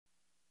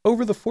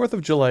Over the 4th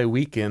of July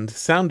weekend,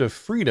 Sound of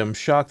Freedom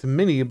shocked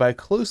many by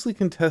closely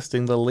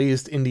contesting the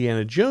latest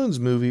Indiana Jones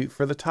movie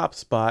for the top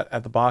spot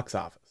at the box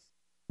office.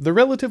 The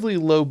relatively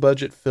low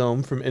budget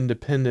film from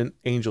independent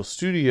Angel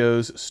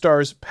Studios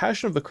stars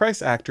Passion of the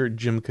Christ actor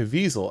Jim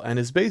Caviezel and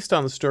is based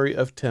on the story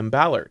of Tim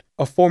Ballard,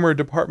 a former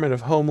Department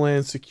of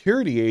Homeland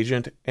Security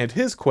agent, and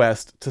his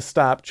quest to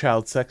stop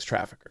child sex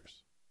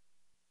traffickers.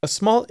 A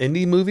small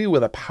indie movie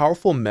with a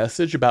powerful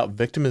message about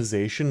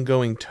victimization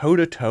going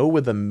toe-to-toe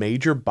with a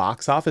major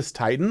box office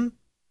titan?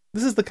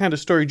 This is the kind of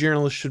story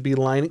journalists should be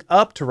lining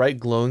up to write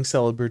glowing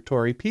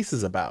celebratory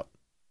pieces about.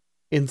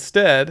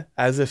 Instead,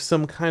 as if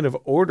some kind of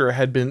order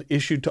had been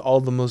issued to all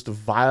the most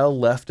vile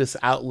leftist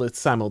outlets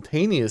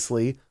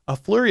simultaneously, a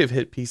flurry of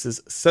hit pieces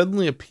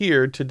suddenly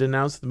appeared to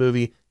denounce the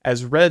movie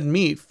as red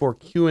meat for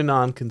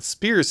QAnon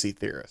conspiracy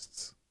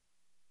theorists.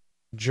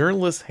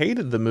 Journalists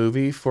hated the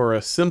movie for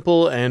a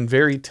simple and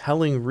very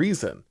telling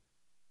reason.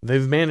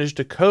 They've managed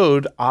to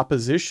code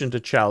opposition to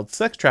child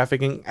sex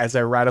trafficking as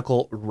a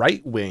radical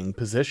right-wing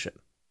position.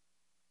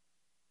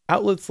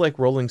 Outlets like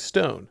Rolling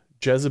Stone,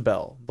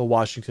 Jezebel, The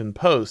Washington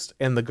Post,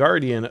 and The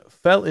Guardian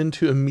fell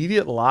into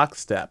immediate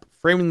lockstep,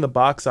 framing the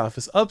box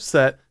office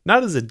upset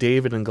not as a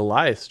David and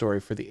Goliath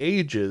story for the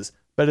ages,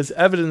 but as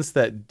evidence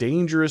that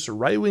dangerous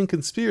right-wing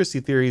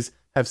conspiracy theories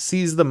have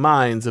seized the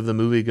minds of the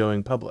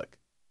movie-going public.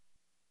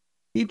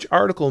 Each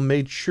article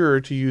made sure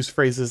to use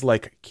phrases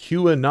like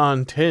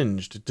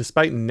QAnon-tinged,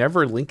 despite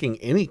never linking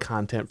any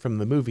content from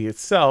the movie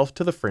itself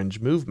to the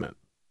fringe movement.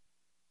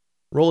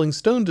 Rolling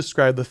Stone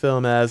described the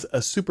film as a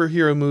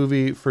superhero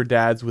movie for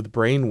dads with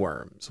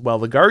brainworms, while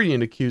The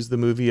Guardian accused the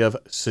movie of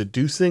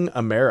seducing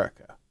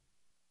America.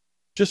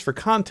 Just for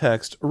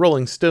context,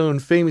 Rolling Stone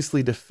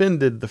famously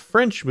defended the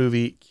French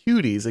movie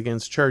Cuties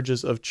against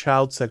charges of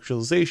child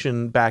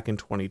sexualization back in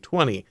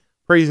 2020,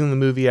 praising the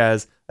movie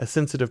as a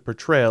sensitive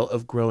portrayal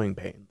of growing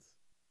pains.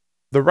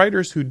 The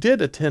writers who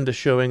did attend a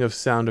showing of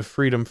Sound of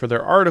Freedom for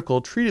their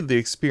article treated the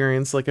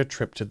experience like a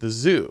trip to the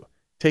zoo,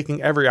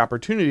 taking every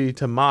opportunity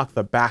to mock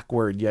the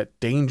backward yet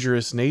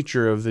dangerous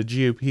nature of the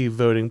GOP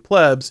voting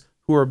plebs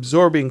who are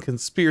absorbing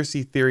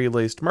conspiracy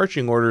theory-laced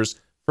marching orders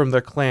from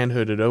their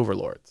clan-hooded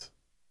overlords.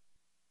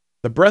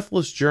 The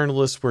breathless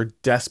journalists were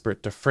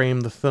desperate to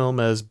frame the film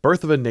as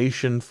Birth of a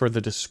Nation for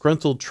the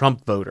disgruntled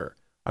Trump voter,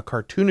 a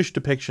cartoonish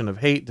depiction of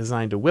hate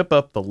designed to whip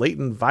up the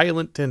latent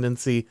violent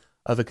tendency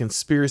of a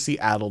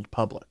conspiracy-addled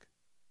public.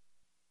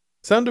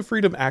 Sound of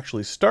Freedom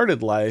actually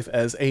started life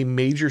as a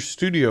major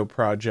studio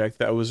project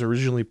that was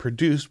originally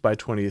produced by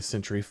 20th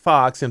Century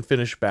Fox and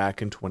finished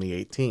back in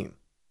 2018.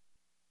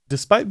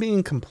 Despite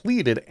being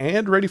completed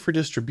and ready for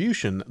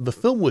distribution, the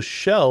film was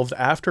shelved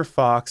after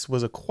Fox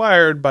was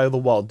acquired by the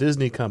Walt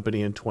Disney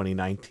Company in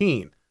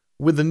 2019,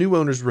 with the new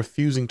owners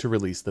refusing to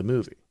release the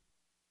movie.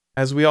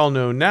 As we all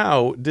know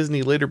now,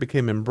 Disney later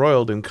became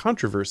embroiled in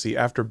controversy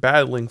after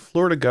battling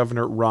Florida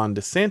Governor Ron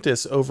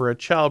DeSantis over a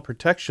child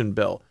protection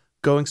bill,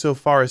 going so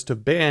far as to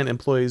ban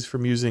employees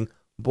from using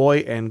boy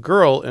and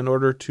girl in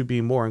order to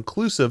be more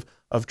inclusive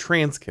of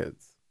trans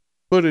kids.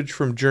 Footage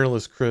from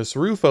journalist Chris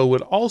Rufo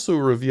would also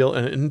reveal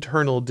an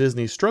internal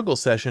Disney struggle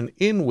session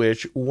in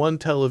which one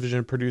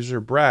television producer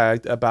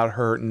bragged about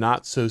her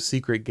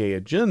not-so-secret gay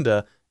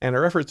agenda and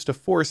her efforts to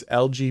force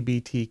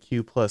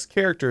LGBTQ+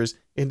 characters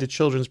into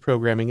children's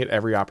programming at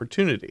every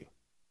opportunity.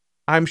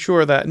 I'm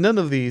sure that none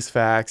of these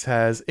facts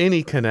has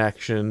any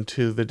connection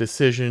to the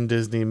decision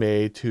Disney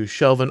made to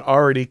shelve an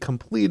already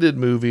completed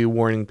movie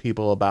warning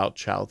people about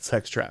child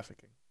sex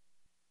trafficking.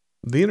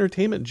 The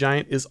entertainment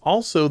giant is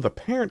also the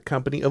parent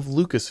company of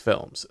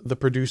Lucasfilms, the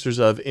producers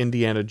of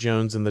Indiana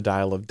Jones and the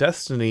Dial of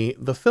Destiny,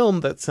 the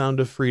film that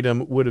Sound of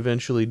Freedom would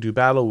eventually do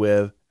battle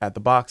with at the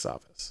box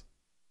office.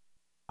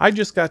 I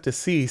just got to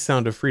see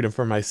Sound of Freedom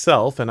for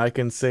myself, and I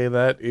can say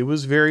that it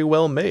was very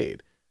well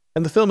made,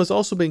 and the film has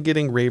also been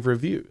getting rave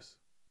reviews.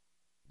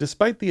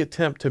 Despite the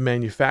attempt to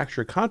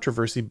manufacture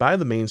controversy by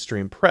the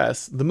mainstream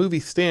press, the movie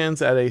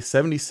stands at a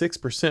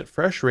 76%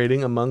 fresh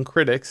rating among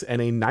critics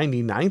and a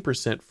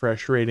 99%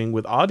 fresh rating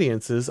with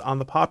audiences on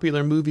the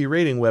popular movie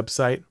rating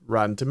website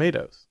Rotten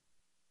Tomatoes.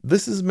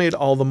 This is made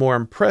all the more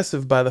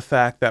impressive by the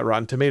fact that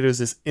Rotten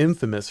Tomatoes is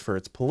infamous for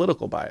its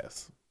political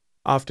bias,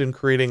 often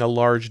creating a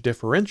large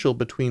differential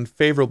between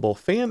favorable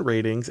fan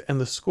ratings and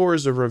the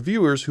scores of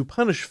reviewers who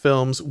punish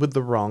films with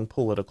the wrong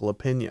political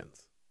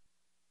opinions.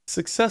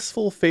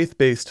 Successful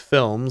faith-based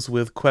films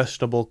with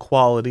questionable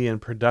quality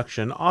and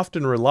production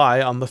often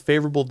rely on the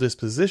favorable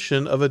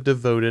disposition of a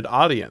devoted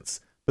audience,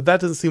 but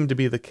that doesn't seem to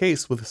be the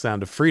case with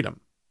Sound of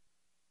Freedom.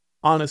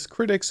 Honest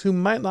critics who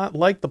might not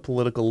like the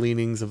political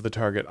leanings of the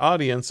target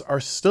audience are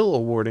still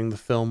awarding the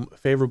film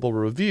favorable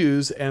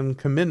reviews and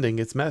commending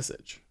its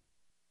message.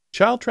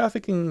 Child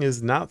trafficking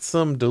is not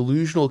some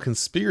delusional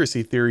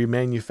conspiracy theory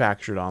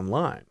manufactured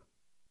online.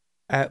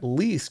 At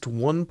least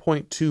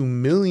 1.2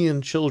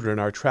 million children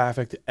are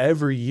trafficked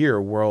every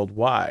year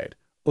worldwide,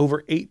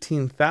 over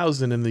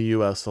 18,000 in the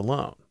US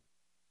alone.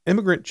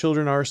 Immigrant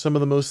children are some of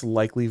the most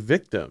likely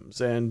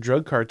victims, and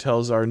drug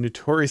cartels are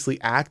notoriously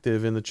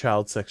active in the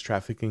child sex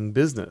trafficking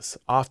business,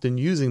 often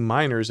using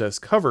minors as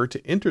cover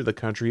to enter the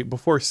country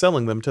before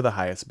selling them to the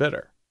highest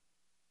bidder.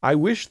 I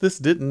wish this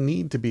didn't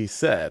need to be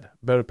said,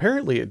 but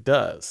apparently it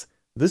does.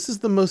 This is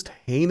the most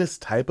heinous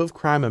type of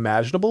crime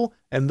imaginable,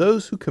 and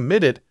those who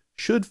commit it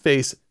should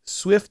face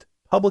swift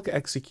public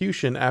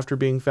execution after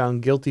being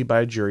found guilty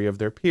by a jury of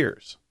their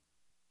peers.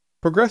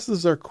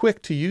 Progressives are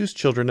quick to use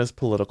children as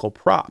political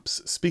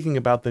props, speaking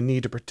about the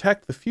need to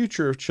protect the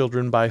future of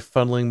children by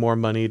funneling more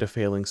money to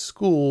failing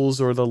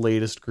schools or the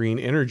latest green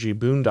energy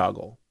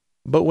boondoggle.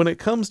 But when it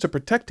comes to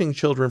protecting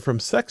children from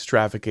sex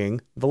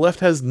trafficking, the left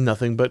has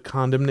nothing but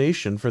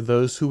condemnation for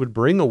those who would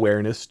bring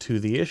awareness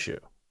to the issue.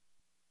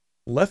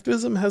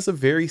 Leftism has a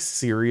very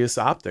serious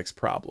optics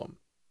problem.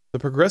 The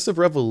progressive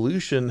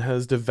revolution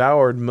has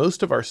devoured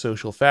most of our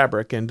social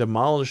fabric and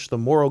demolished the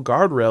moral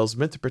guardrails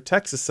meant to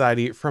protect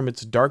society from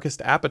its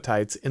darkest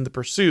appetites in the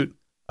pursuit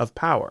of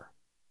power.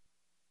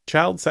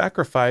 Child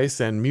sacrifice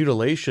and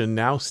mutilation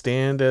now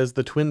stand as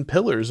the twin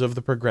pillars of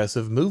the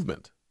progressive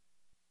movement.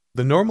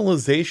 The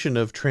normalization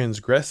of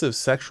transgressive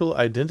sexual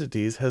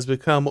identities has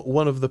become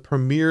one of the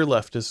premier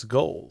leftist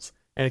goals,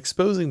 and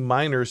exposing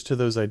minors to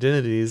those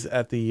identities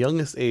at the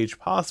youngest age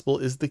possible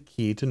is the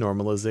key to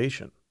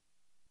normalization.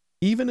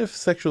 Even if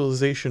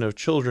sexualization of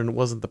children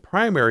wasn't the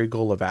primary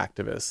goal of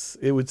activists,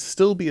 it would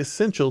still be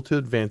essential to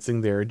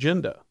advancing their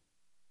agenda.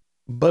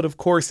 But of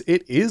course,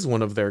 it is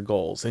one of their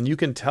goals, and you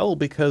can tell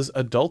because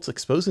adults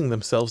exposing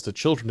themselves to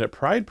children at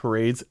pride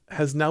parades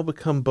has now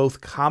become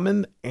both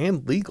common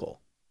and legal.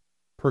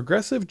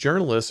 Progressive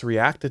journalists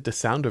reacted to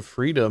Sound of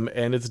Freedom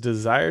and its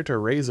desire to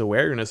raise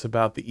awareness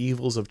about the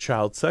evils of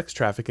child sex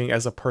trafficking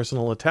as a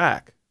personal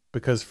attack,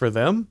 because for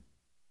them,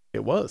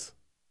 it was.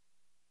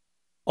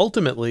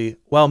 Ultimately,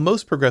 while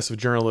most progressive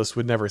journalists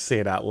would never say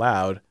it out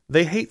loud,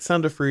 they hate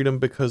Sound of Freedom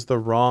because the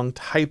wrong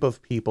type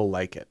of people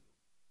like it.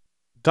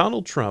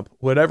 Donald Trump,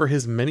 whatever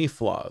his many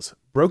flaws,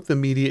 broke the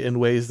media in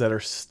ways that are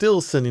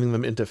still sending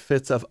them into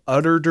fits of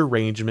utter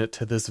derangement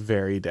to this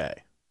very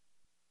day.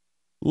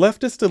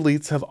 Leftist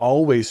elites have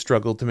always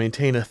struggled to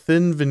maintain a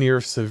thin veneer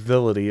of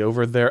civility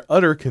over their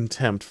utter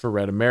contempt for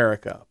Red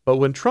America, but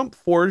when Trump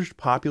forged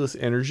populist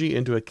energy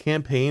into a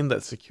campaign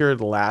that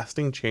secured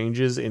lasting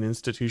changes in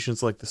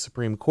institutions like the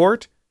Supreme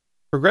Court,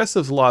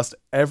 progressives lost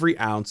every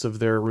ounce of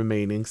their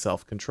remaining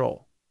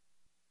self-control.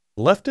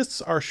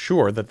 Leftists are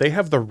sure that they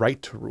have the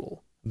right to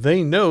rule.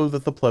 They know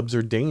that the plebs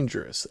are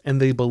dangerous, and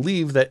they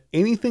believe that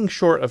anything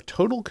short of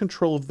total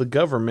control of the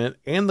government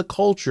and the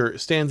culture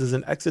stands as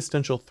an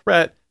existential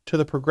threat to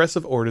the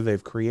progressive order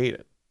they've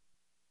created.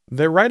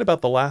 They're right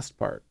about the last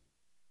part.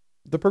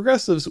 The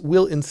progressives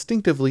will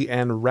instinctively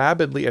and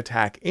rabidly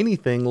attack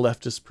anything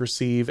leftists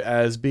perceive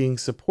as being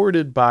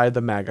supported by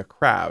the MAGA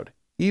crowd,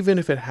 even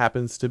if it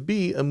happens to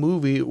be a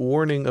movie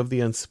warning of the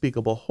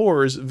unspeakable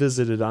horrors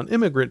visited on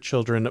immigrant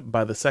children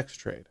by the sex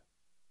trade.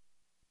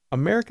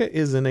 America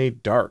is in a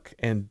dark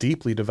and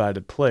deeply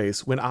divided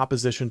place when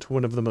opposition to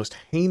one of the most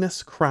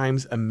heinous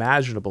crimes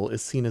imaginable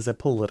is seen as a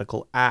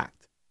political act.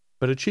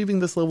 But achieving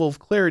this level of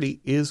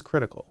clarity is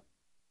critical.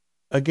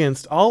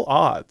 Against all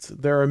odds,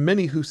 there are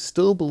many who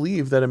still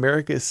believe that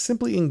America is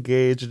simply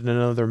engaged in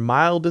another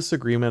mild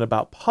disagreement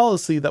about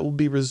policy that will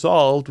be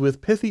resolved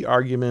with pithy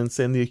arguments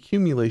and the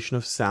accumulation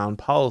of sound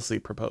policy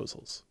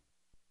proposals.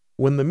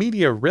 When the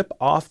media rip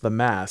off the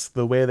mask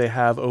the way they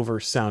have over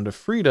Sound of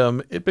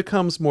Freedom, it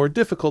becomes more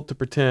difficult to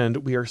pretend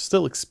we are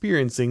still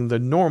experiencing the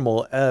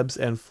normal ebbs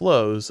and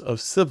flows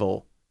of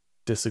civil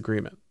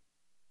disagreement.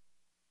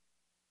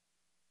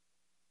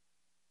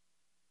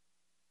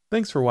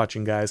 Thanks for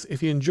watching, guys.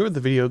 If you enjoyed the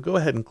video, go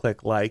ahead and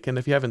click like, and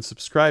if you haven't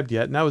subscribed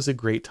yet, now is a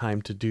great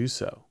time to do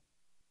so.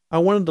 I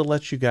wanted to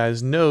let you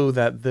guys know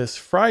that this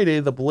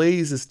Friday, The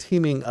Blaze is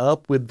teaming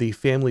up with the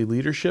Family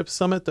Leadership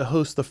Summit to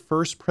host the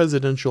first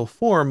presidential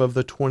forum of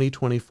the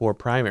 2024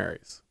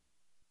 primaries.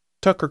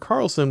 Tucker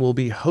Carlson will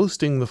be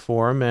hosting the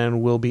forum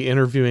and will be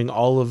interviewing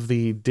all of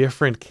the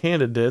different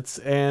candidates,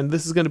 and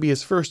this is going to be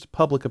his first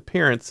public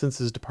appearance since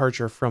his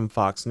departure from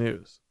Fox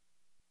News.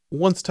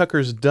 Once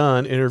Tucker's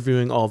done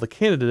interviewing all the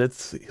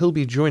candidates, he'll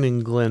be joining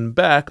Glenn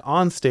Beck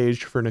on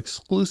stage for an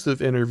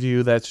exclusive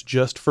interview that's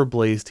just for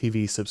Blaze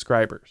TV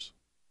subscribers.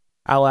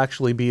 I'll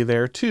actually be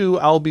there too.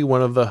 I'll be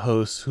one of the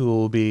hosts who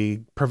will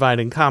be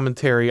providing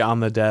commentary on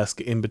the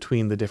desk in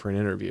between the different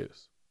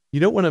interviews.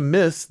 You don't want to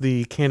miss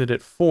the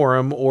candidate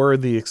forum or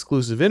the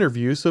exclusive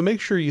interview, so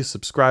make sure you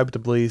subscribe to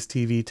Blaze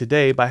TV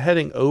today by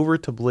heading over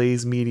to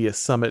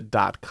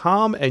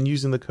blazemediasummit.com and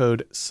using the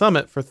code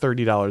SUMMIT for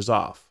 $30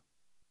 off.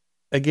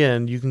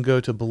 Again, you can go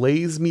to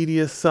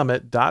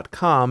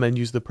blazemediasummit.com and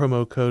use the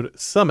promo code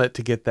SUMMIT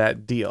to get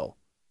that deal.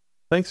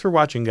 Thanks for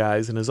watching,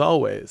 guys, and as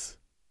always,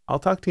 I'll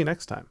talk to you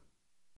next time.